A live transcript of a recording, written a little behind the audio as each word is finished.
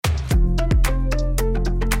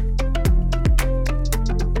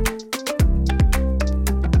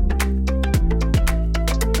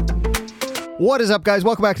What is up, guys?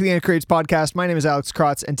 Welcome back to the Anna Creates podcast. My name is Alex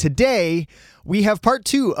Krotz, and today we have part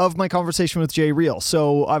 2 of my conversation with Jay Reel.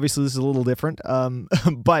 So obviously this is a little different,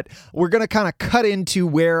 but we're going to kind of cut into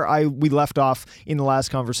where we left off in the last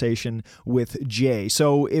conversation with Jay.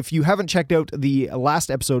 So if you haven't checked out the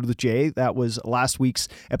last episode with Jay, that was last week's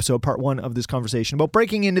episode, part 1 of this conversation about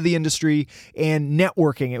breaking into the industry and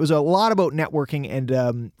networking. It was a lot about networking,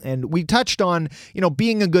 and we touched on,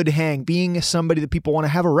 being a good hang, being somebody that people want to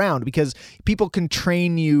have around, because people can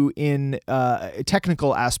train you in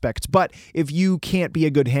technical aspects, but if you can't be a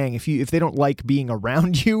good hang, if they don't like being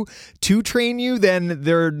around you to train you, then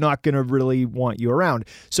they're not going to really want you around.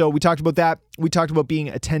 So we talked about that. We talked about being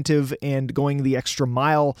attentive and going the extra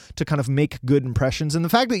mile to kind of make good impressions, and the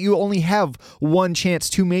fact that you only have one chance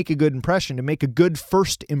to make a good impression, to make a good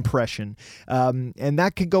first impression, and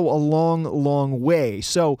that could go a long, long way.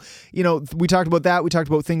 So, we talked about that. We talked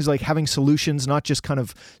about things like having solutions, not just kind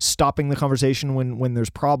of stopping the conversation when there's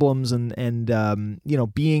problems, and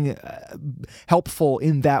being helpful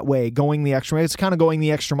in that way, going the extra mile. It's kind of going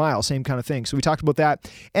the extra mile, same kind of thing. So we talked about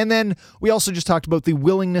that, and then we also just talked about the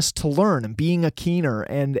willingness to learn and being a keener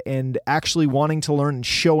and actually wanting to learn and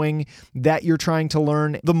showing that you're trying to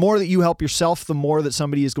learn. The more that you help yourself, the more that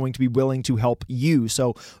somebody is going to be willing to help you.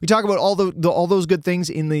 So we talk about all those good things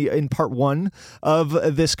in part 1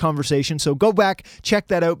 of this conversation. So go back, check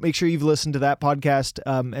that out. Make sure you've listened to that podcast,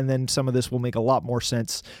 and then some of this will make a lot more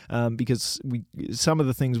sense, because some of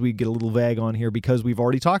the things we get a little vague on here because we've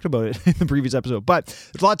already talked about it in the previous episode. But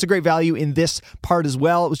there's lots of great value in this part as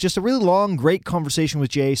well. It was just a really long, great conversation with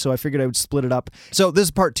Jay, so I figured I would split it up. So this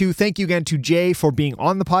is part 2. Thank you again to Jay for being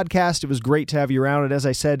on the podcast. It was great to have you around. And as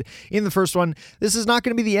I said in the first one, this is not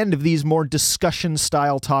going to be the end of these more discussion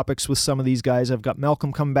style topics with some of these guys. I've got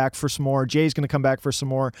Malcolm coming back for some more. Jay's going to come back for some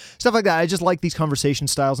more stuff like that. I just like these conversation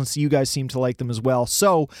styles, and so you guys seem to like them as well.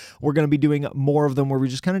 So we're going to be doing more of them where we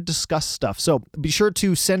just kind of discuss stuff. So be sure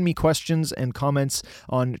to send me questions and comments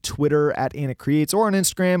on Twitter at Anna Creates, or on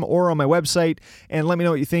Instagram, or on my website, and let me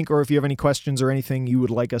know what you think, or if you have any questions or anything you would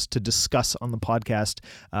like us to discuss on the podcast,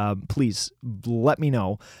 please let me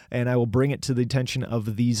know, and I will bring it to the attention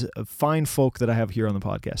of these fine folk that I have here on the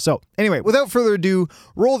podcast. So anyway, without further ado,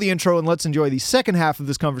 roll the intro and let's enjoy the second half of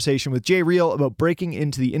this conversation with Jay Reel about breaking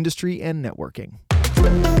into the industry and networking.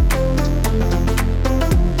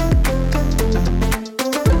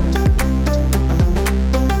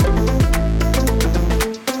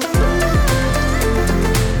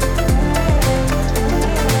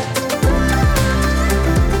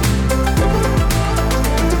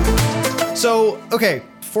 So, okay,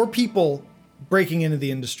 for people breaking into the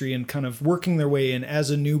industry and kind of working their way in as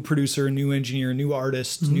a new producer, new engineer, new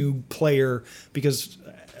artist, new player, because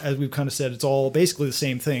as we've kind of said, it's all basically the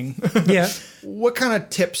same thing. Yeah. What kind of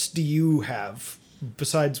tips do you have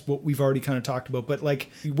besides what we've already kind of talked about? But like,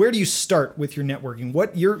 where do you start with your networking?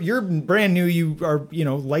 What you're brand new, you are,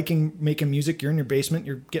 liking making music, you're in your basement,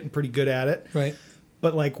 you're getting pretty good at it. Right.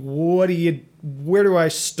 But like, where do I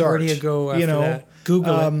start? Where do you go after that?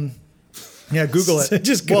 Google it. Yeah, Google it.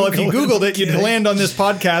 Just well, if you Googled it, you'd land on this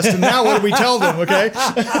podcast, and now what do we tell them, okay?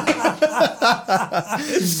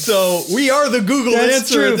 So we are the Google answer.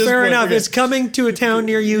 That's true. At this Fair point. enough. Okay. It's coming to a town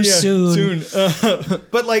near you soon.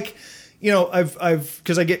 But like,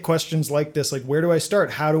 because I get questions like this, like, where do I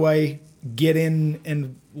start? How do I get in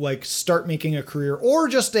and like start making a career or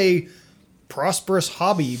just a prosperous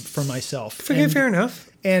hobby for myself? Fair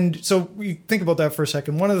enough. And so we think about that for a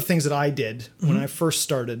second. One of the things that I did when I first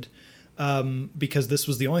started, because this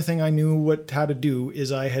was the only thing I knew how to do,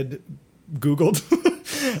 is I had Googled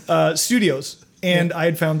studios, and I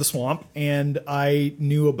had found the Swamp, and I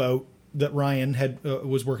knew about that Ryan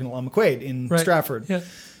was working at La McQuaid in Stratford. Yeah.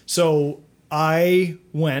 So I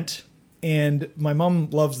went, and my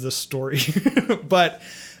mom loves this story, but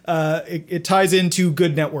it ties into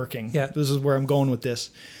good networking. Yeah. This is where I'm going with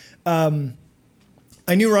this. I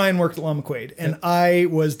knew Ryan worked at La McQuaid, and I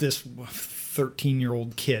was this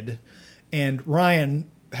 13-year-old kid. And Ryan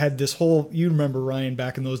had this whole, you remember Ryan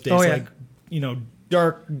back in those days, like,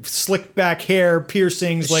 dark, slicked back hair,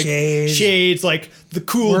 piercings, like shades, like the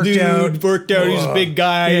cool worked out. He was a big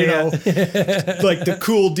guy, like the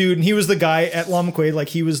cool dude. And he was the guy at La McQuaid, like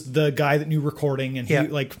he was the guy that knew recording. And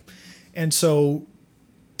and so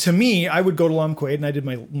to me, I would go to La McQuaid, and I did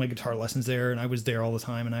my guitar lessons there, and I was there all the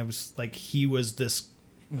time. And I was like, I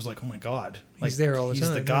was like, oh my God, like, he's there all the time.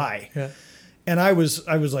 He's the guy. Yeah. And I was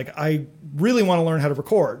like, I really want to learn how to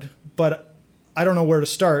record, but I don't know where to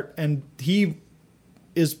start. And he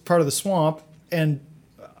is part of the Swamp, and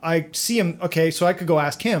I see him. Okay, so I could go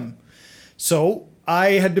ask him. So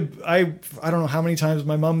I don't know how many times.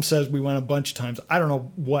 My mom says we went a bunch of times. I don't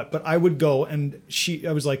know what, but I would go, and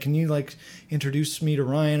I was like, can you like introduce me to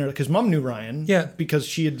Ryan? Or because mom knew Ryan, because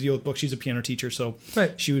she had to deal with books. She's a piano teacher, so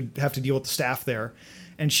she would have to deal with the staff there.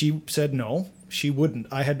 And she said no, she wouldn't.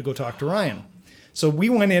 I had to go talk to Ryan. So we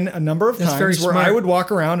went in a number of times where I would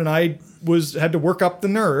walk around and I had to work up the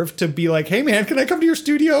nerve to be like, hey man, can I come to your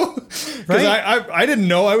studio? Because I didn't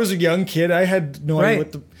know. I was a young kid. I had no idea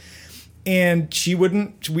what and she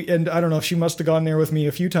wouldn't. And I don't know. She must have gone there with me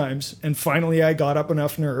a few times. And finally, I got up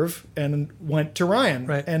enough nerve and went to Ryan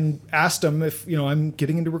and asked him if I'm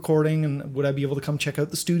getting into recording and would I be able to come check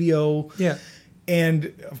out the studio? Yeah.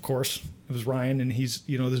 And of course, it was Ryan, and he's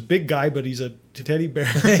this big guy, but he's a teddy bear.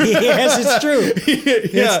 Yes, it's true.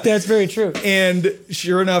 That's very true. And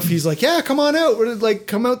sure enough, he's like, "Yeah, come on out. Like,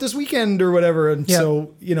 come out this weekend or whatever." And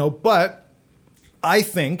so but. I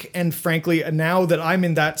think, and frankly, now that I'm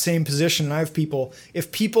in that same position, and I have people,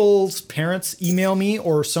 if people's parents email me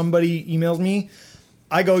or somebody emails me,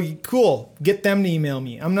 I go, cool, get them to email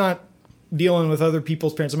me. I'm not dealing with other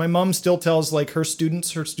people's parents. And my mom still tells like her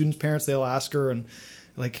students' parents, they'll ask her and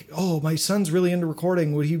like, oh, my son's really into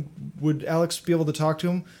recording. Would Alex be able to talk to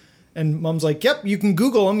him? And mom's like, yep, you can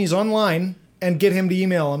Google him. He's online. And get him to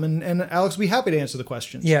email him, and Alex will be happy to answer the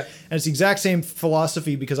questions. Yeah. And it's the exact same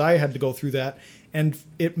philosophy because I had to go through that. And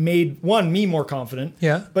it made, one, me more confident.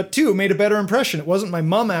 Yeah. But two, it made a better impression. It wasn't my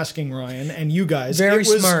mom asking Ryan and you guys. Very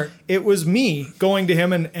smart. It was me going to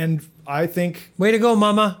him, and I think... Way to go,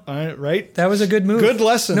 mama. Right? That was a good move. Good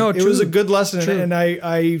lesson. No, it was a good lesson. True. And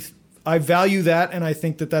I value that, and I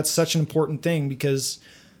think that that's such an important thing because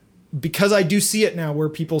I do see it now where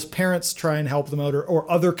people's parents try and help them out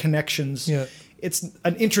or other connections. Yeah. It's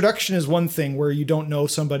an introduction is one thing where you don't know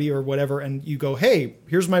somebody or whatever, and you go, hey,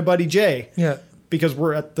 here's my buddy Jay. Yeah. Because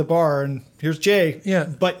we're at the bar and here's Jay. Yeah.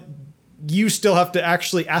 But you still have to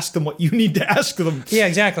actually ask them what you need to ask them. Yeah,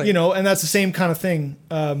 exactly. And that's the same kind of thing.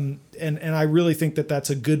 And I really think that that's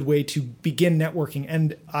a good way to begin networking.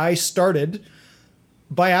 And I started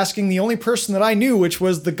by asking the only person that I knew, which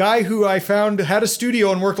was the guy who I found had a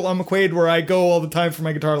studio and worked at Long McQuaid where I go all the time for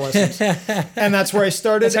my guitar lessons. And that's where I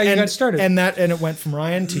started. That's how you got started. And it went from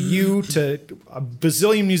Ryan to you to a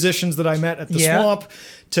bazillion musicians that I met at the Swamp,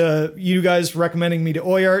 to you guys recommending me to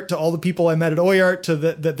Oyart, to all the people I met at Oyart, to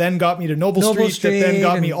that then got me to Noble Street, that then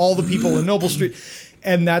got me all the people in Noble Street.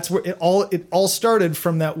 And that's where it all started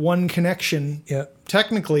from that one connection. Yeah.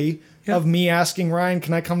 Technically. Of me asking Ryan,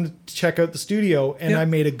 can I come to check out the studio? And I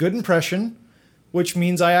made a good impression, which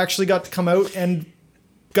means I actually got to come out and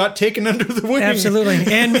got taken under the wing.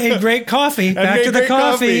 Absolutely. And made great coffee. Back to the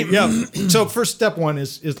coffee. Yeah. So first step one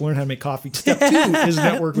is learn how to make coffee. Step two is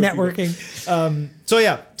networking.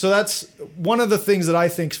 So that's one of the things that I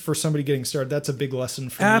think for somebody getting started, that's a big lesson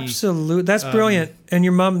for me. Absolutely. That's brilliant. And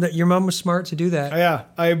your mom was smart to do that.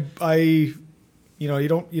 Yeah. You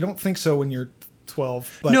don't think so when you're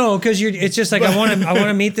 12. But, no, because it's just like I want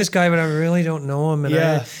to meet this guy, but I really don't know him. And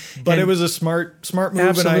it was a smart move,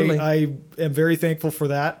 absolutely. And I am very thankful for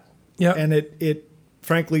that. Yeah, and it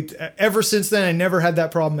frankly, ever since then, I never had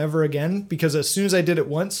that problem ever again because as soon as I did it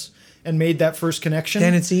once and made that first connection,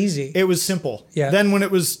 then it's easy. It was simple. Yeah. Then when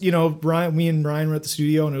it was Ryan, me and Ryan were at the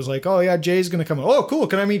studio, and it was like, oh yeah, Jay's gonna come. Oh cool,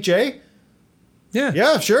 can I meet Jay?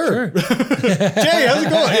 Yeah, sure. Jay, how's it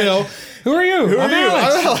going? Who are you? I'm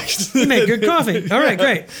Alex. You make good coffee. All right,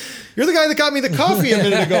 great. You're the guy that got me the coffee a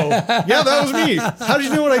minute ago. Yeah, that was me. How did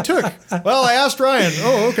you know what I took? Well, I asked Ryan.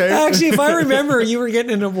 Oh, okay. Actually, if I remember, you were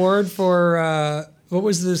getting an award for, what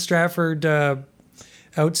was the Stratford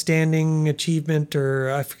Outstanding Achievement,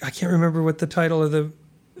 or I can't remember what the title of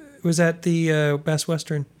was at the Best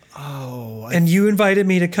Western. Oh. And you invited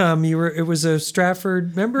me to come. It was a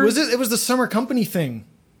Stratford, remember? It was the summer company thing.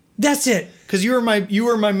 That's it. Because you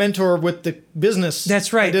were my mentor with the business.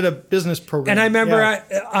 That's right. I did a business program. And I remember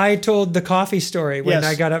I told the coffee story when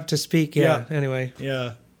I got up to speak. Yeah. Anyway.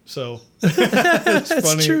 Yeah. So it's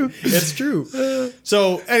funny. True. It's true.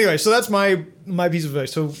 So anyway, so that's my piece of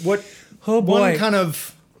advice. So what? Oh boy. One kind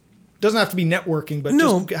of doesn't have to be networking, but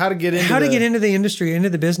just how to get into the industry, into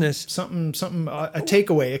the business. Something a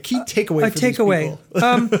takeaway, a key takeaway.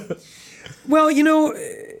 People. Well,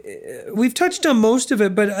 we've touched on most of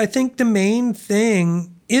it, but I think the main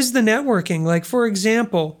thing is the networking. Like, for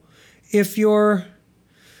example, if you're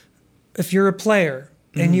a player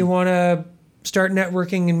and you want to start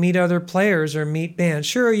networking and meet other players or meet bands,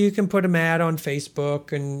 sure, you can put an ad on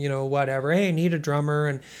Facebook and, whatever. Hey, need a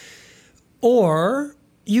drummer. Or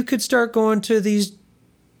you could start going to these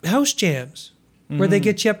house jams where they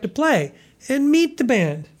get you up to play. And meet the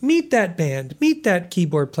band, meet that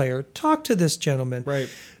keyboard player, talk to this gentleman. Right.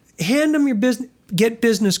 Hand them your business. get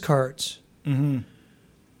business cards. Mm-hmm.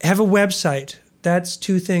 Have a website. That's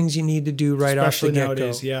 2 things you need to do right Especially off the get-go.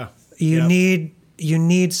 nowadays, yeah. You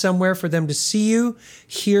need somewhere for them to see you,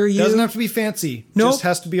 hear you. Doesn't have to be fancy. Nope. Just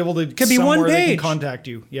has to be able to Could be one they can page. contact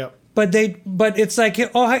you. Yep. But it's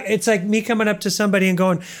like me coming up to somebody and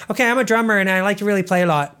going, okay, I'm a drummer and I like to really play a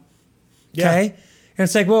lot. Yeah. Okay. And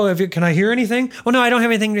it's like, well, can I hear anything? Well, no, I don't have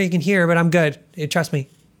anything that you can hear, but I'm good. Trust me.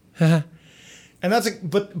 And that's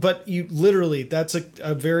but you literally, that's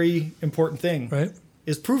a very important thing. Right.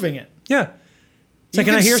 Is proving it. Yeah. It's like,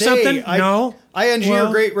 can I hear something? No. I engineer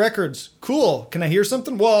great records. Cool. Can I hear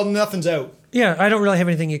something? Well, nothing's out. Yeah, I don't really have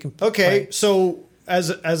anything you can Okay, play. so as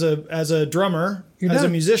a drummer, You're as done. a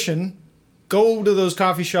musician, go to those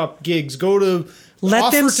coffee shop gigs. Go to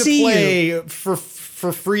Let them see play you. for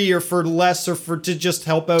free or for less or to just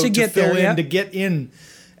help out, to fill in, to get in.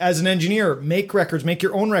 As an engineer, make records, make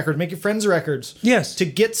your own records, make your friends' records. Yes. To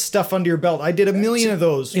get stuff under your belt. I did a million of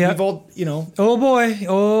those. Yeah. We've all,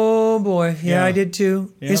 Oh boy. Yeah, I did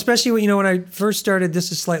too. Yeah. Especially when I first started,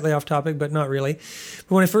 this is slightly off topic, but not really.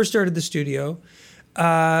 But when I first started the studio,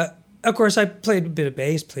 of course, I played a bit of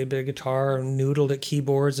bass, played a bit of guitar, and noodled at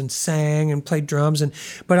keyboards and sang and played drums.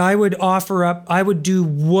 But I would I would do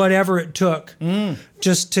whatever it took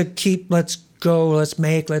just to keep, let's go, let's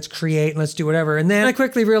make, let's create, and let's do whatever. And then I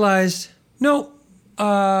quickly realized, no,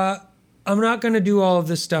 I'm not going to do all of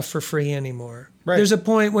this stuff for free anymore. Right. There's a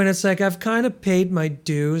point when it's like, I've kind of paid my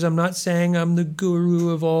dues. I'm not saying I'm the guru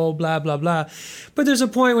of all blah, blah, blah. But there's a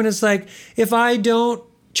point when it's like, if I don't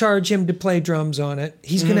charge him to play drums on it,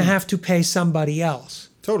 he's going to have to pay somebody else.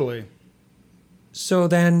 Totally. So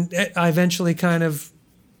then I eventually kind of,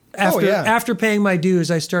 after paying my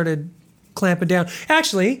dues, I started clamping down.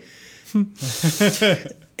 Actually,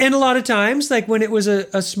 and a lot of times, like when it was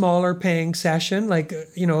a smaller paying session, like,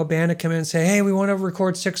 a band would come in and say, hey, we want to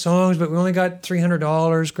record 6 songs, but we only got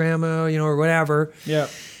 $300, grandma, or whatever. Yeah.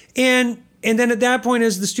 And then at that point,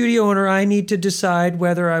 as the studio owner, I need to decide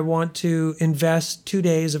whether I want to invest 2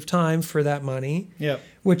 days of time for that money. Yeah.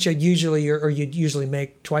 Which you'd usually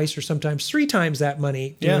make twice or sometimes 3 times that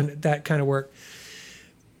money doing that kind of work.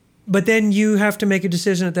 But then you have to make a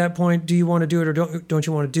decision at that point. Do you want to do it or don't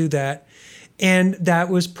you want to do that? And that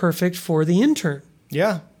was perfect for the intern.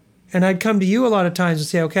 Yeah. And I'd come to you a lot of times and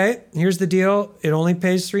say, okay, here's the deal. It only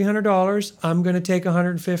pays $300. I'm going to take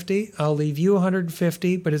 $150. I'll leave you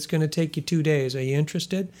 $150, but it's going to take you 2 days. Are you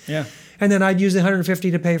interested? Yeah. And then I'd use the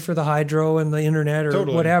 $150 to pay for the hydro and the internet or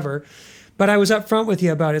whatever. But I was upfront with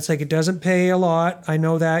you about it. It's like, it doesn't pay a lot. I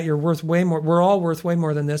know that. You're worth way more. We're all worth way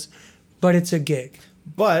more than this, but it's a gig.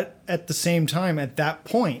 But at the same time, at that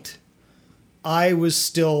point, I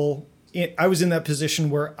was in that position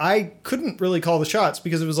where I couldn't really call the shots,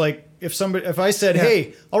 because it was like, if I said,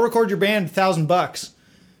 hey, I'll record your band $1,000,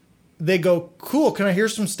 they go, cool, can I hear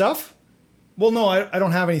some stuff? Well, no, I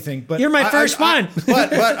don't have anything. But you're my first one.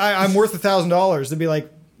 but I'm worth $1,000. They'd be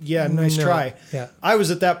like, yeah, nice try. Yeah. I was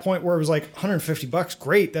at that point where it was like $150.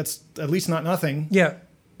 Great. That's at least not nothing. Yeah.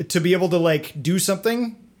 To be able to like do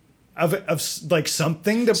something of like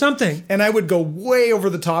something. And I would go way over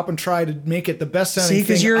the top and try to make it the best sounding thing. See,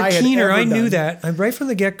 because you're a I had keener. ever I knew done. that. Right from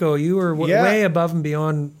the get-go, you were way above and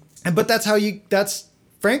beyond. But that's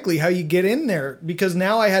frankly how you get in there, because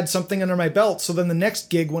now I had something under my belt. So then the next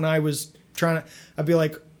gig, when I was I'd be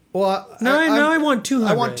like, well, I want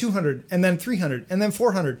 200. I want 200, and then 300, and then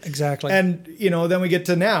 400. Exactly. And then we get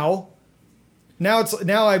to now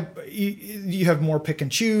you have more pick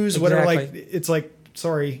and choose. Exactly. Whatever. Like, it's like,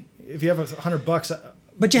 sorry, if you have $100,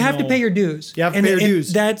 but you have to pay your dues. You have to pay your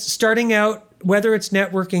dues. That's starting out, whether it's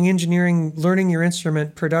networking, engineering, learning your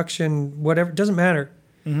instrument, production, whatever, it doesn't matter.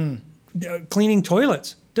 Mm-hmm. Cleaning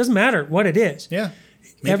toilets, doesn't matter what it is. Yeah.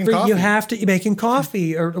 You have to making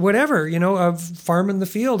coffee or whatever, of farming the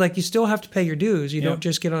field. Like, you still have to pay your dues. You don't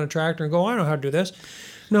just get on a tractor and go, I know how to do this.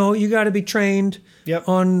 No, you got to be trained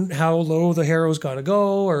on how low the harrow's got to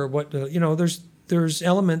go, or what. There's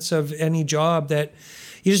elements of any job that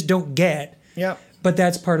you just don't get. Yeah. But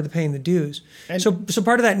that's part of the paying the dues. And so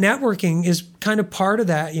part of that networking is kind of part of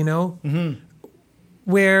that, Mm-hmm.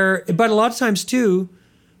 but a lot of times too,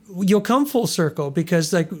 you'll come full circle,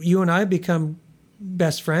 because like you and I become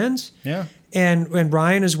best friends. Yeah. And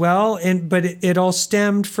Ryan as well. But it all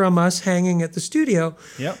stemmed from us hanging at the studio.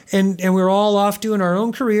 Yep. And we're all off doing our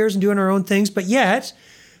own careers and doing our own things. But yet,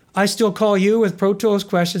 I still call you with Pro Tools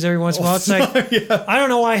questions every once in a while. It's like, I don't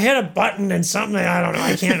know, I hit a button and something, I don't know,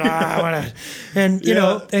 I can't,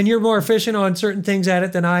 and and you're more efficient on certain things at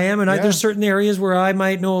it than I am. And there's certain areas where I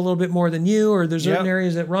might know a little bit more than you, or there's certain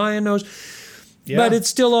areas that Ryan knows. Yeah. But it's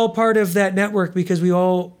still all part of that network, because we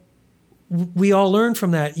all learn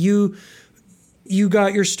from that. you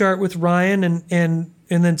got your start with Ryan and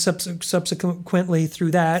then subsequently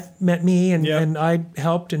through that met me and I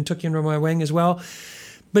helped and took you under my wing as well.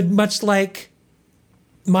 But much like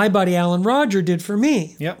my buddy Alan Roger did for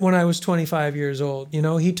me when I was 25 years old. You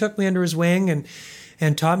know, he took me under his wing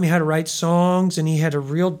and taught me how to write songs, and he had a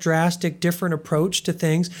real drastic different approach to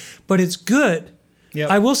things. But it's good.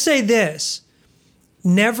 I will say this,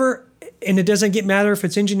 never, and it doesn't matter if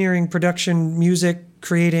it's engineering, production, music,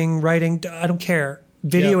 creating, writing, I don't care,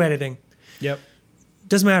 video editing.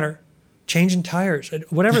 Doesn't matter. Changing tires,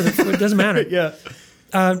 whatever, it doesn't matter.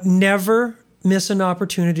 Never miss an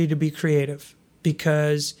opportunity to be creative,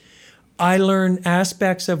 because I learned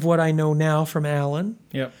aspects of what I know now from Alan.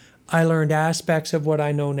 I learned aspects of what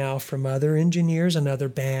I know now from other engineers and other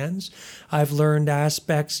bands. I've learned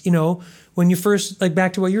aspects, you know, when you first, like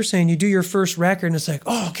back to what you're saying, you do your first record and it's like,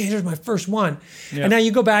 oh, okay, there's my first one. And now you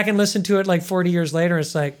go back and listen to it like 40 years later and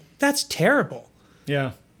it's like, that's terrible.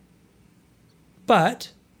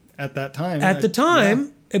 But at that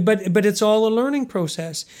time, but it's all a learning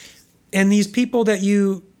process. And these people that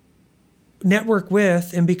you network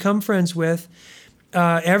with and become friends with,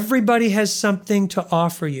 everybody has something to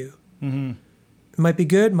offer you. It might be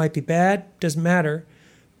good, might be bad, doesn't matter.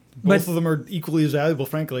 Both of them are equally as valuable,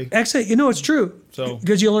 frankly. Actually, you know, it's true. So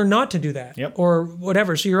because you learn not to do that or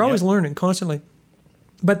whatever. So you're always learning constantly.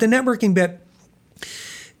 But the networking bit,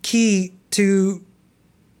 key to,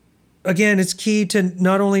 again, it's key to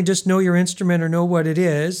not only just know your instrument or know what it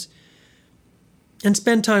is and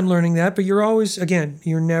spend time learning that, but you're always, again,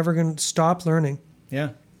 you're never going to stop learning.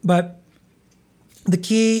 But the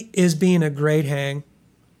key is being a great hang.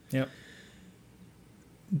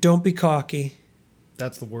 Don't be cocky.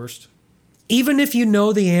 That's the worst. Even if you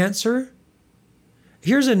know the answer,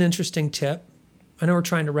 here's an interesting tip. I know we're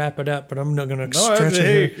trying to wrap it up, but I'm not going to stretch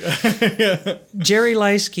it here. Jerry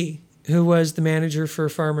Leisky, who was the manager for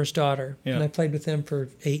Farmer's Daughter, and I played with him for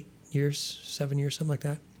 7 years, something like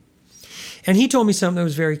that. And he told me something that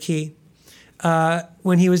was very key.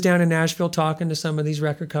 When he was down in Nashville talking to some of these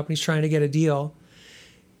record companies trying to get a deal,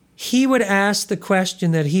 he would ask the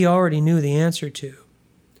question that he already knew the answer to.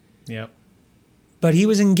 But he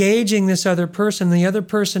was engaging this other person. The other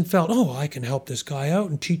person felt, oh, I can help this guy out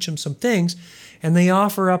and teach him some things. And they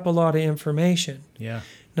offer up a lot of information.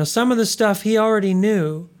 Now, some of the stuff he already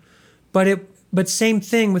knew, but same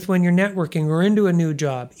thing with when you're networking or into a new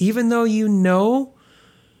job. Even though you know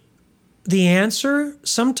the answer,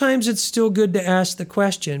 sometimes it's still good to ask the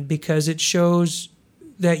question because it shows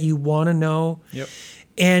that you want to know.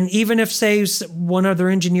 And even if, say, one other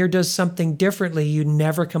engineer does something differently, you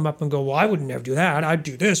never come up and go, well, I would never do that. I'd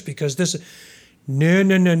do this because this. No.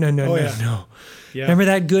 Remember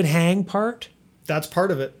that good hang part? That's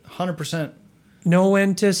part of it, 100%. Know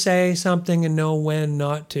when to say something and know when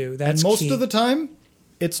not to. That's and most key. of the time,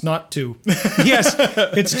 it's not to. Yes,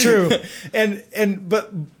 it's true.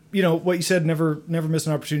 But you know what you said, never miss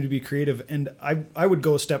an opportunity to be creative. And I would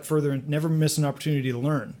go a step further and never miss an opportunity to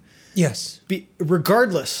learn. Yes.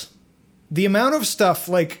 Regardless, the amount of stuff,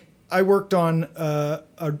 like I worked on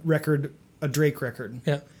a Drake record.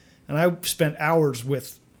 And I spent hours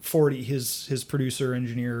with 40, his producer,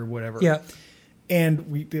 engineer, whatever. And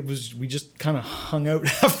we just kind of hung out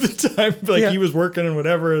half the time. Like he was working and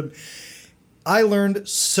whatever. And I learned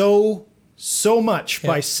so much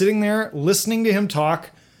by sitting there, listening to him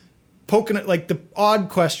talk, poking at like the odd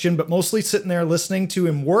question, but mostly sitting there listening to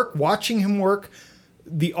him work, watching him work,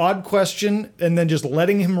 the odd question, and then just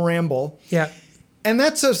letting him ramble. And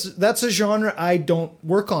that's a genre I don't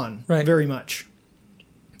work on very much.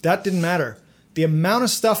 That didn't matter. The amount of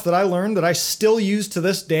stuff that I learned that I still use to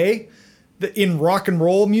this day in rock and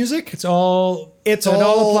roll music, it all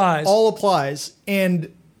applies.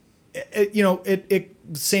 And it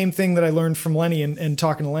same thing that I learned from Lenny and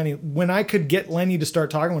talking to Lenny. When I could get Lenny to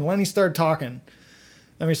start talking, when Lenny started talking,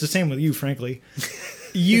 I mean, it's the same with you, frankly.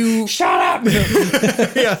 You shut up.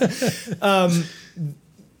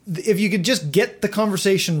 If you could just get the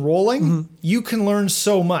conversation rolling, you can learn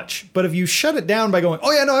so much. But if you shut it down by going,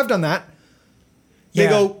 "Oh yeah, no, I've done that," they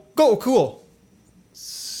go, "Cool."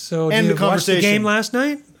 So end the conversation. Watch the game last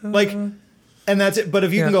night, and that's it. But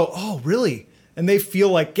if you can go, "Oh, really?" and they feel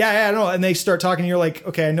like, "Yeah, I know," and they start talking, you're like,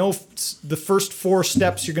 "Okay, I know the first 4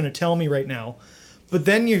 steps you're going to tell me right now," but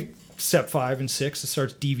then you. Step 5 and 6, it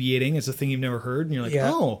starts deviating. It's a thing you've never heard. And you're like,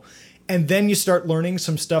 oh. And then you start learning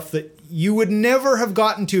some stuff that you would never have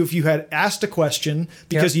gotten to if you had asked a question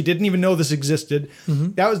because you didn't even know this existed.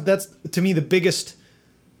 That's to me the biggest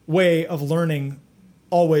way of learning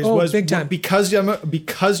always was big time. Because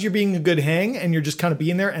you're being a good hang and you're just kind of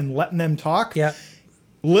being there and letting them talk.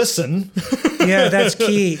 Listen. Yeah, that's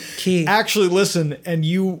key. Actually listen, and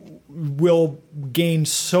you will gain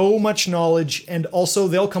so much knowledge, and also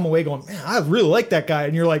they'll come away going, man, I really like that guy.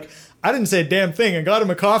 And you're like, I didn't say a damn thing. I got him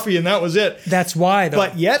a coffee and that was it. That's why, though.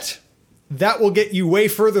 But yet, that will get you way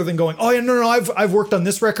further than going, oh, yeah, no, I've worked on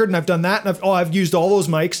this record and I've done that. And I've used all those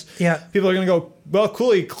mics. Yeah. People are going to go, well,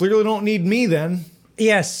 cool, you clearly don't need me then.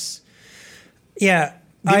 Yes. Yeah.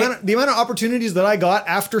 The amount of opportunities that I got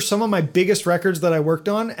after some of my biggest records that I worked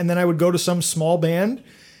on, and then I would go to some small band,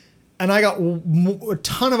 and I got a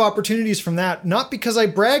ton of opportunities from that. Not because I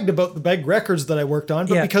bragged about the big records that I worked on,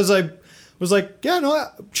 but because I was like, yeah, no,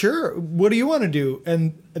 sure. What do you want to do?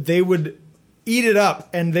 And they would eat it up,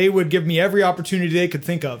 and they would give me every opportunity they could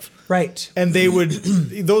think of. Right. And they would,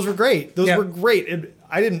 those were great. Those were great.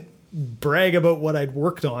 I didn't brag about what I'd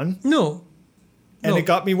worked on. No. And it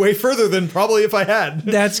got me way further than probably if I had.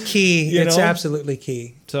 That's key. It's absolutely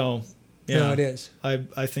key. So, yeah. No, it is. I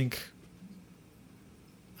think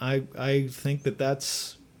that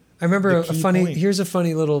that's. I remember point. Here's a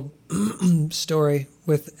funny little story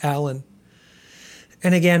with Alan.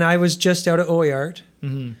 And again, I was just out of OART.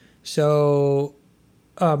 Mm-hmm. So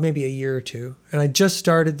maybe a year or two. And I just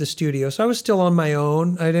started the studio. So I was still on my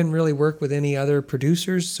own. I didn't really work with any other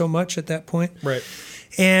producers so much at that point. Right.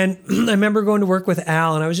 And I remember going to work with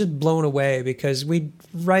Al, and I was just blown away because we'd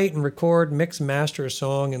write and record, mix and master a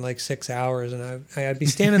song in like 6 hours. And I'd be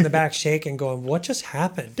standing in the back shaking going, what just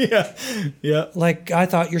happened? Yeah. Yeah. Like, I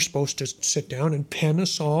thought you're supposed to sit down and pen a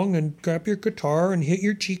song and grab your guitar and hit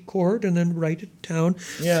your G chord and then write it down.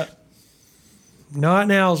 Yeah. Not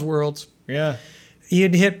in Al's worlds. Yeah.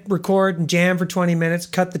 You'd hit record and jam for 20 minutes,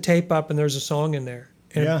 cut the tape up, and there's a song in there.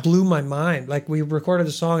 And it blew my mind. Like, we recorded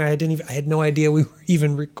the song, I had no idea we were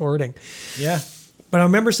even recording. Yeah. But I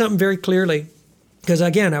remember something very clearly, because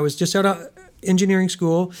again, I was just out of engineering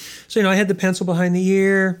school. So, I had the pencil behind the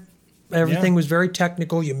ear. Everything was very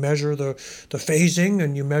technical. You measure the phasing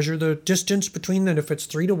and you measure the distance between them. If it's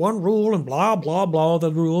 3-to-1 rule and blah, blah, blah,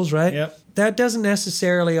 the rules, right? Yep. That doesn't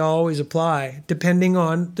necessarily always apply, depending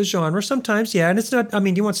on the genre. Sometimes, yeah. And it's not,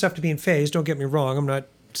 you want stuff to be in phase. Don't get me wrong. I'm not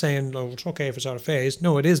saying, oh, it's okay if it's out of phase.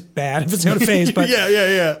 No, it is bad if it's out of phase. But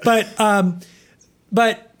yeah.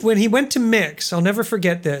 But when he went to mix, I'll never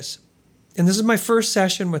forget this. And this is my first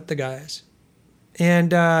session with the guys.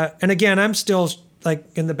 And again, I'm still like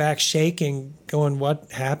in the back shaking, going,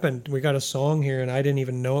 what happened? We got a song here, and I didn't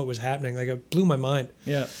even know it was happening. Like, it blew my mind.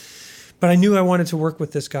 Yeah. But I knew I wanted to work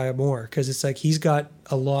with this guy more because it's like he's got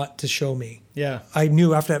a lot to show me. Yeah. I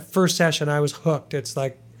knew after that first session I was hooked. It's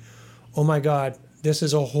like, oh my God, this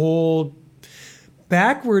is a whole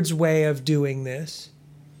backwards way of doing this.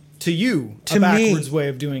 To you, to a backwards me. way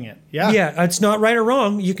of doing it. Yeah. Yeah, it's not right or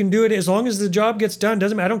wrong. You can do it as long as the job gets done.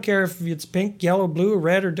 Doesn't matter. I don't care if it's pink, yellow, blue, or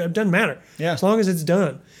red, or it doesn't matter. Yeah. As long as it's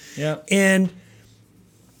done. Yeah.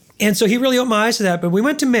 And so he really opened my eyes to that. But we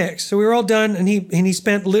went to mix, so we were all done, and he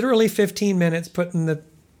spent literally 15 minutes putting the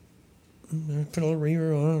put a little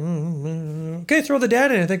reverb on. Okay, throw the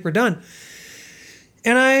data in. I think we're done.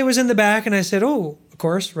 And I was in the back, and I said, "Oh, of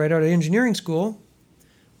course, right out of engineering school.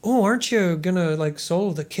 Oh, aren't you gonna like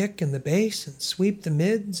solo the kick and the bass and sweep the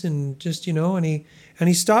mids and just And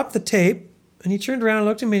he stopped the tape, and he turned around and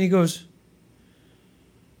looked at me, and he goes,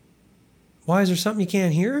 "Why, is there something you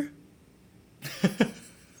can't hear?"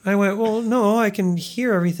 I went, "Well, no, I can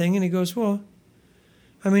hear everything." And he goes, "Well,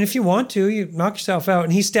 if you want to, you knock yourself out."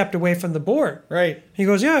 And he stepped away from the board. Right. He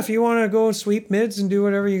goes, "Yeah, if you want to go sweep mids and do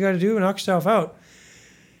whatever you got to do, knock yourself out."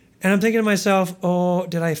 And I'm thinking to myself, oh,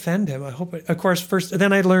 did I offend him? I hope of course,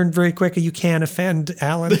 then I learned very quickly you can't offend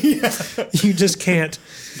Alan. Yeah. You just can't.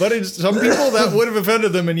 But some people that would have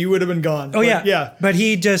offended them and you would have been gone. Oh, yeah. Yeah. But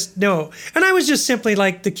he just, no. And I was just simply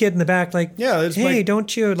like the kid in the back, like, hey,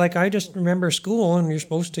 don't you, like, I just remember school and you're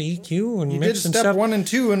supposed to EQ and you mix did and step stuff. 1 and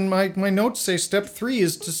 2, and my notes say step 3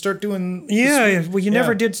 is to start doing. Yeah. Well, you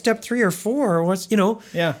never did step 3 or 4 or what's,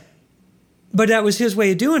 Yeah. But that was his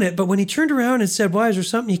way of doing it. But when he turned around and said, "Why, is there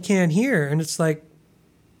something you can't hear?" And it's like,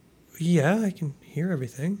 yeah, I can hear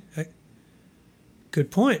everything.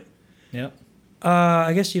 Good point. Yeah.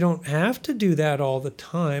 I guess you don't have to do that all the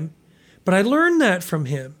time. But I learned that from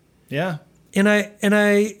him. Yeah. And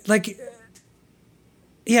I like,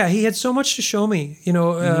 yeah, he had so much to show me,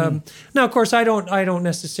 Now, of course, I don't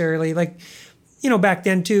necessarily like, back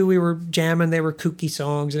then too, we were jamming. They were kooky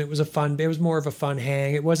songs, and it was more of a fun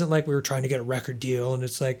hang. It wasn't like we were trying to get a record deal, and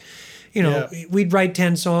it's like, we'd write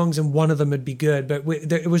 10 songs and one of them would be good, but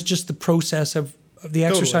it was just the process of the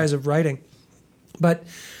exercise of writing. But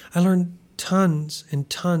I learned tons and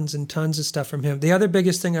tons and tons of stuff from him. The other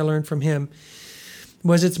biggest thing I learned from him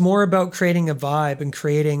was it's more about creating a vibe and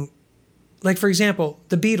creating like for example,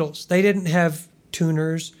 the Beatles, they didn't have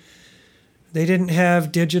tuners. They didn't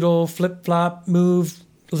have digital flip-flop move.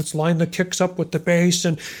 Let's line the kicks up with the bass.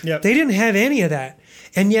 And they didn't have any of that.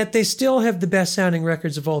 And yet they still have the best sounding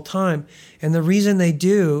records of all time. And the reason they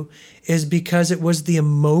do is because it was the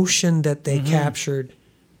emotion that they captured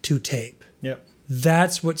to tape. Yep.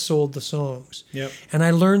 That's what sold the songs. Yep. And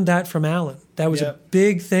I learned that from Alan. That was a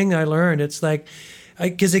big thing I learned. It's like,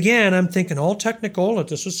 because again, I'm thinking all technical,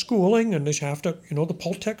 this is schooling, and they have to, the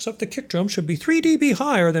Pultecs of the kick drum should be 3 dB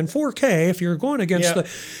higher than 4K if you're going against the...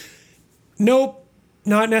 Nope,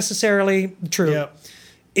 not necessarily true. Yep.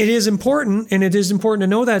 It is important, and it is important to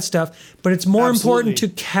know that stuff, but it's more important to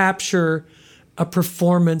capture a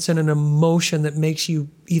performance and an emotion that makes you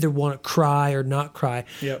either want to cry or not cry.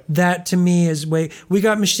 Yep. That, to me, is way... We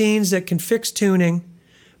got machines that can fix tuning,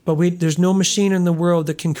 but there's no machine in the world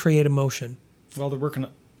that can create emotion. Well, they're working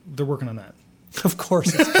on that. Of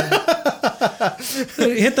course. Hit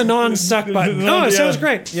the non-suck button. Oh, it sounds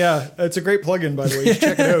great. Yeah, it's a great plugin, by the way. You should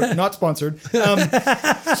check it out. Not sponsored. No,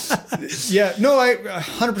 I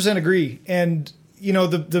 100% agree. And,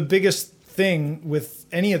 the biggest thing with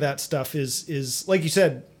any of that stuff is like you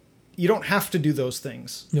said, you don't have to do those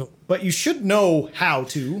things. No. But you should know how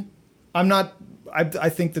to. I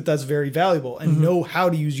think that's very valuable, and know how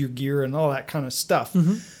to use your gear and all that kind of stuff.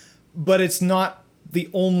 But it's not the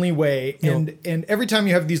only way. And every time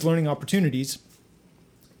you have these learning opportunities,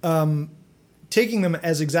 taking them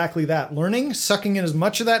as exactly that, learning, sucking in as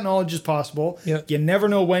much of that knowledge as possible. Yep. You never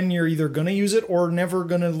know when you're either going to use it or never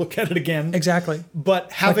going to look at it again. Exactly.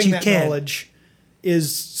 But having that knowledge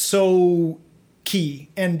is so key.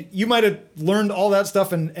 And you might have learned all that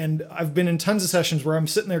stuff. And I've been in tons of sessions where I'm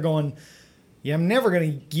sitting there going, yeah, I'm never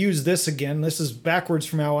going to use this again. This is backwards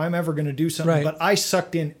from how I'm ever going to do something. Right. But I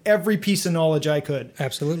sucked in every piece of knowledge I could.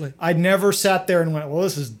 Absolutely. I never sat there and went, well,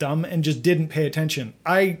 this is dumb, and just didn't pay attention.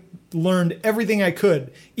 I learned everything I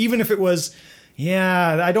could, even if it was,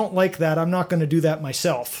 I don't like that. I'm not going to do that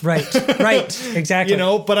myself. Right. Exactly.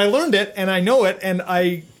 But I learned it and I know it. And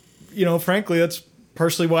I, frankly, that's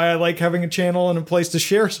partially why I like having a channel and a place to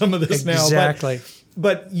share some of this now. Exactly.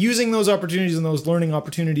 But using those opportunities and those learning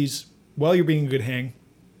opportunities while you're being a good hang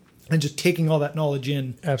and just taking all that knowledge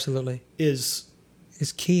in absolutely is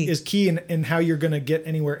key in how you're going to get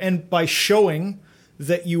anywhere. And by showing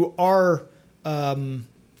that you are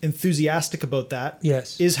enthusiastic about that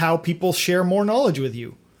is how people share more knowledge with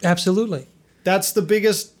you. Absolutely. That's the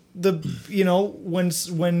biggest,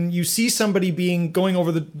 when you see somebody doing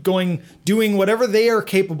whatever they are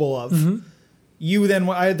capable of,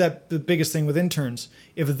 I had the biggest thing with interns.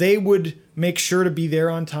 If they would make sure to be there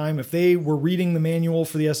on time, if they were reading the manual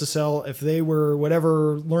for the SSL, if they were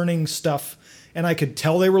whatever learning stuff, and I could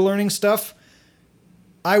tell they were learning stuff,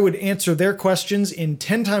 I would answer their questions in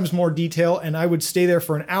 10 times more detail, and I would stay there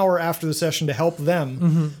for an hour after the session to help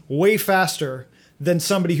them way faster than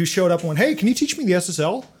somebody who showed up and went, hey, can you teach me the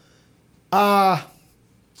SSL?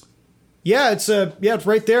 Yeah, it's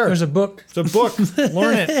right there. There's a book. It's a book.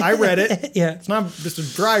 Learn it. I read it. Yeah. It's not just a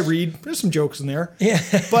dry read. There's some jokes in there. Yeah.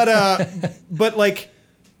 But like,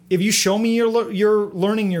 if you show me you're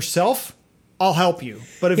learning yourself, I'll help you.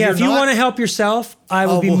 But if you want to help yourself, I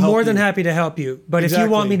will be more than happy to help you. But if you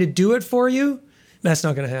want me to do it for you, that's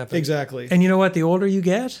not going to happen. Exactly. And you know what? The older you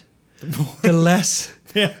get, the less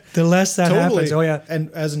that happens. Oh yeah.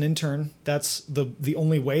 And as an intern, that's the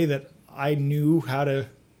only way that I knew how to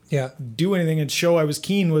do anything and show I was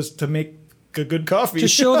keen was to make a good coffee.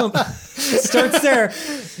 Just show them. Starts there.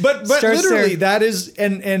 But literally that is,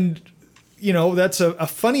 and that's a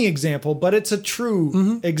funny example, but it's a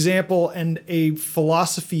true example and a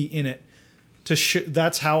philosophy in it.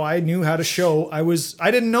 That's how I knew how to show. I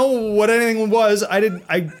didn't know what anything was.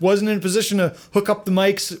 I wasn't in a position to hook up the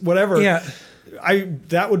mics, whatever. Yeah.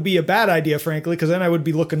 That would be a bad idea, frankly, because then I would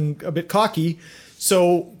be looking a bit cocky.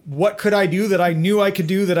 So what could I do that I knew I could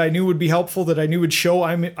do that I knew would be helpful, that I knew would show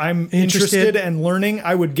I'm interested and learning?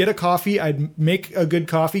 I would get a coffee. I'd make a good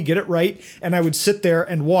coffee, get it right. And I would sit there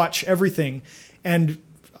and watch everything. And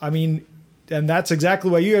and that's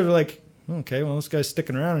exactly why you guys are like, okay, well, this guy's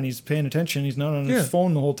sticking around and he's paying attention. He's not on his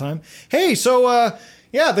phone the whole time. Hey, so,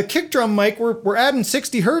 the kick drum mic, we're adding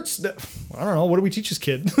 60 hertz. I don't know. What do we teach this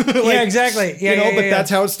kid? Exactly. But that's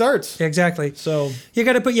how it starts. Exactly. So you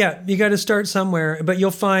got to start somewhere, but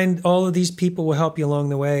you'll find all of these people will help you along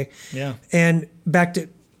the way. Yeah. And back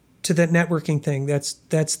to that networking thing,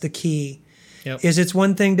 that's the key. Yep. Is it's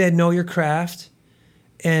one thing to know your craft,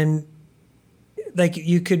 and like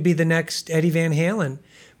you could be the next Eddie Van Halen,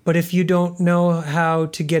 but if you don't know how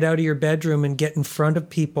to get out of your bedroom and get in front of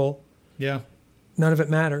people, none of it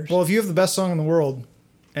matters. Well, if you have the best song in the world,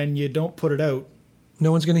 and you don't put it out,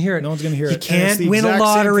 no one's going to hear it. No one's going to hear it. You can't win a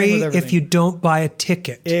lottery if you don't buy a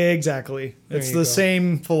ticket. Exactly. It's the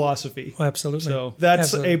same philosophy. Oh, absolutely. So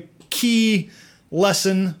that's a key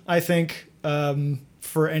lesson, I think,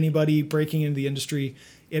 for anybody breaking into the industry.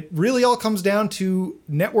 It really all comes down to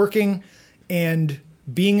networking and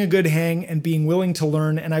being a good hang and being willing to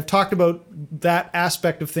learn. And I've talked about that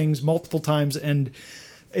aspect of things multiple times, and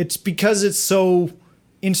it's because it's so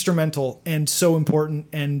instrumental and so important.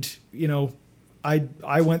 And, you know,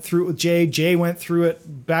 I went through it with Jay. Jay went through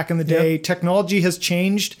it back in the day. Yep. Technology has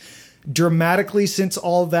changed dramatically since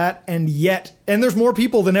all of that. And there's more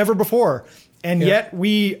people than ever before. And yet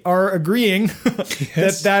we are agreeing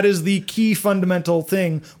that is the key fundamental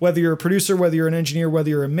thing, whether you're a producer, whether you're an engineer, whether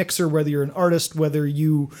you're a mixer, whether you're an artist, whether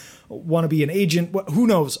you want to be an agent, who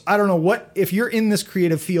knows? I don't know if you're in this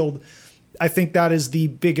creative field, I think that is the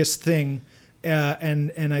biggest thing.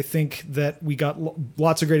 And I think that we got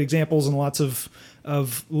lots of great examples and lots of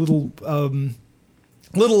little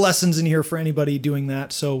lessons in here for anybody doing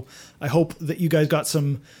that. So I hope that you guys got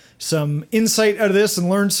some insight out of this and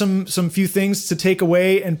learned some few things to take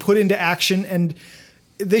away and put into action. And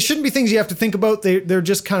they shouldn't be things you have to think about. They're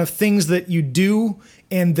just kind of things that you do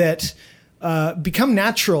and that become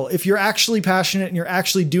natural. If you're actually passionate and you're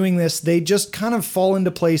actually doing this, they just kind of fall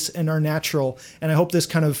into place and are natural. And I hope this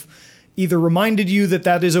kind of either reminded you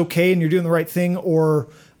that is okay and you're doing the right thing, or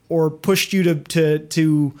pushed you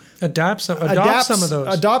to adopt some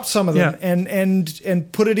of them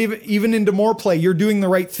and put it even into more play. You're doing the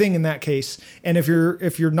right thing in that case. And if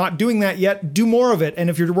you're not doing that yet, do more of it. And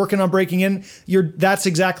if you're working on breaking in, that's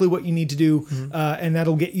exactly what you need to do. And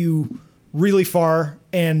that'll get you really far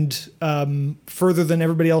and further than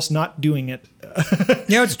everybody else not doing it.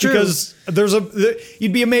 Yeah, it's true. Because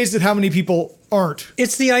you'd be amazed at how many people aren't.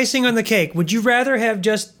 It's the icing on the cake. Would you rather have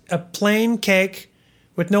just a plain cake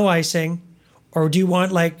with no icing, or do you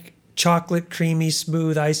want like chocolate, creamy,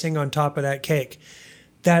 smooth icing on top of that cake?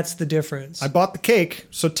 That's the difference. I bought the cake,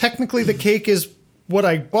 so technically the cake is what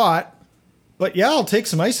I bought. But yeah, I'll take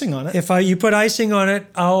some icing on it. If you put icing on it,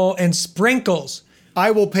 and sprinkles,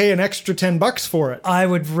 I will pay an extra $10 for it. I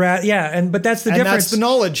would but that's the difference. That's the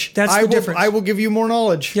knowledge. That's the difference. I will give you more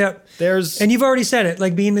knowledge. Yep. And you've already said it,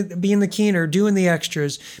 like being the keener, doing the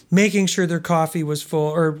extras, making sure their coffee was full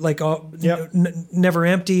or like never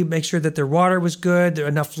empty. Make sure that their water was good. There are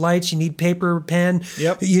enough lights. You need paper, pen.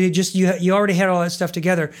 Yep. You already had all that stuff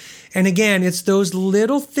together. And again, it's those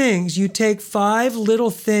little things. You take 5 little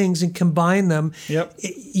things and combine them. Yep.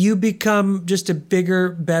 You become just a bigger,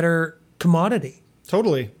 better commodity.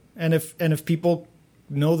 Totally. And if people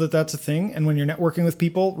know that that's a thing, and when you're networking with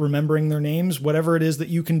people, remembering their names, whatever it is that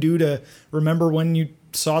you can do to remember when you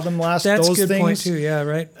saw them last, that's those a good things, point too. Yeah,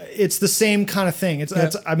 right. It's the same kind of thing.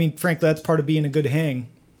 Frankly, that's part of being a good hang.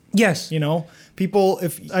 Yes. You know, people,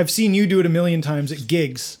 if I've seen you do it a million times at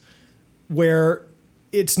gigs where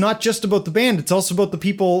it's not just about the band, it's also about the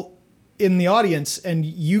people in the audience, and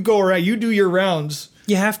you go around, you do your rounds.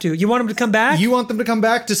 You have to. You want them to come back? You want them to come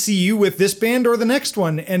back to see you with this band or the next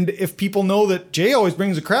one. And if people know that Jay always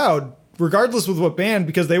brings a crowd, regardless with what band,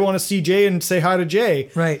 because they want to see Jay and say hi to Jay.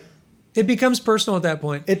 Right. It becomes personal at that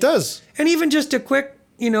point. It does. And even just a quick,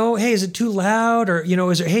 hey, is it too loud? Or,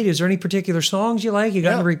 is there any particular songs you like? You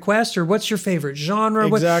got a request? Or what's your favorite genre?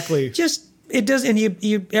 Exactly. It does. And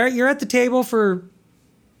you're at the table for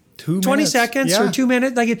 20 seconds or 2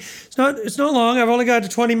 minutes. Like it's not long. I've only got a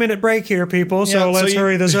 20-minute break here, people. So let's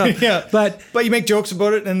hurry this up. Yeah. But you make jokes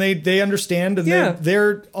about it and they understand and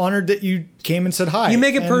they're honored that you came and said hi. You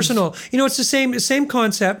make it personal. It's the same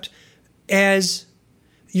concept as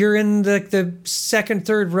you're in the second,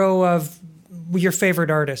 third row of your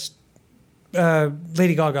favorite artist.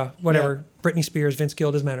 Lady Gaga, whatever. Yeah. Britney Spears, Vince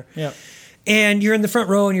Gill, doesn't matter. Yeah. And you're in the front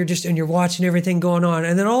row and you're watching everything going on.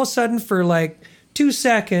 And then all of a sudden for like 2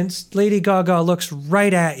 seconds, Lady Gaga looks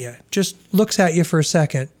right at you, just looks at you for a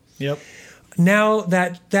second. Yep. Now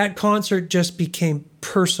that concert just became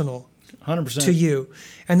personal 100% to you.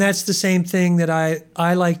 And that's the same thing that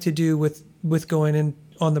I like to do with going in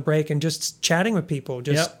on the break and just chatting with people,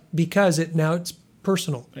 just because it's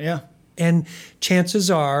personal. Yeah. And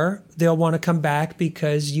chances are they'll want to come back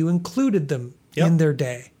because you included them in their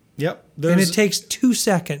day. Yep. And it takes 2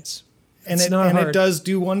 seconds. And it does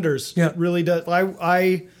do wonders. Yeah. It really does.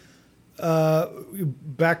 I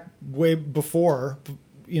back way before,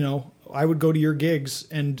 I would go to your gigs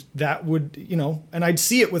and that would, and I'd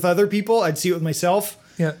see it with other people. I'd see it with myself.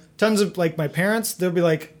 Yeah. Tons of like my parents, they'll be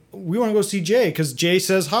like, we want to go see Jay because Jay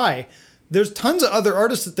says hi. There's tons of other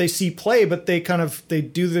artists that they see play, but they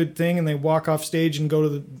do their thing and they walk off stage and go to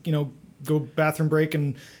the, go bathroom break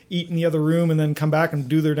and eat in the other room and then come back and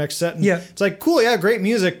do their next set. And Yeah. it's like, cool, yeah, great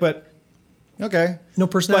music, but okay. No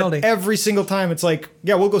personality. But every single time it's like,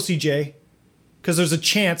 yeah, we'll go see Jay. Because there's a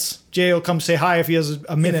chance Jay will come say hi if he has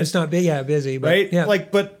a minute. If it's not busy. But, right? Yeah.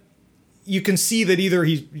 Like, but you can see that either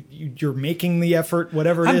you're making the effort,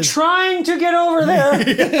 whatever it is. I'm trying to get over there.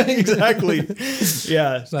 Yeah, exactly.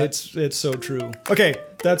 Yeah, it's so true. Okay,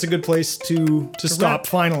 that's a good place to stop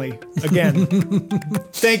finally. Again,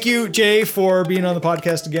 thank you, Jay, for being on the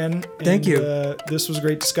podcast again. Thank you. This was a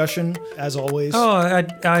great discussion, as always. Oh,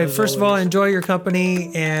 I first of all enjoy your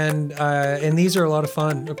company, and these are a lot of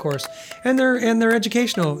fun, of course, and they're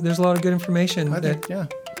educational. There's a lot of good information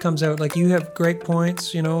comes out. Like, you have great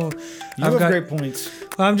points. You know, you have great points.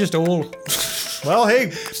 I'm just old. Well,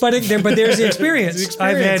 hey, but there's the experience.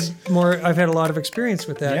 I've had a lot of experience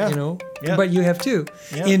with that. Yeah. You know, Yeah. but you have too,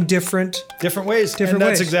 in different ways. Different and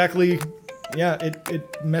that's ways. exactly. Yeah,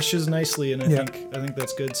 it meshes nicely, and I think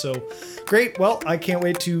that's good. So great. Well, I can't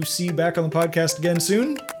wait to see you back on the podcast again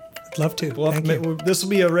soon. I'd love to. Thank you. This will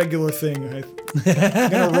be a regular thing. I'm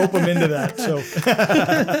gonna rope them into that. So,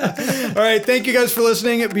 all right. Thank you guys for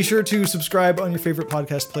listening. Be sure to subscribe on your favorite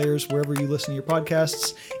podcast players wherever you listen to your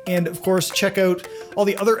podcasts, and of course, check out all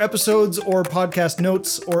the other episodes or podcast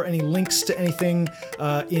notes or any links to anything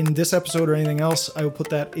in this episode or anything else. I will put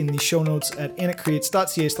that in the show notes at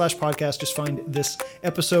anitcreates.ca/podcast. Just find this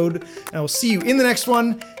episode, and I will see you in the next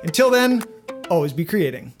one. Until then, always be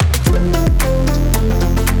creating.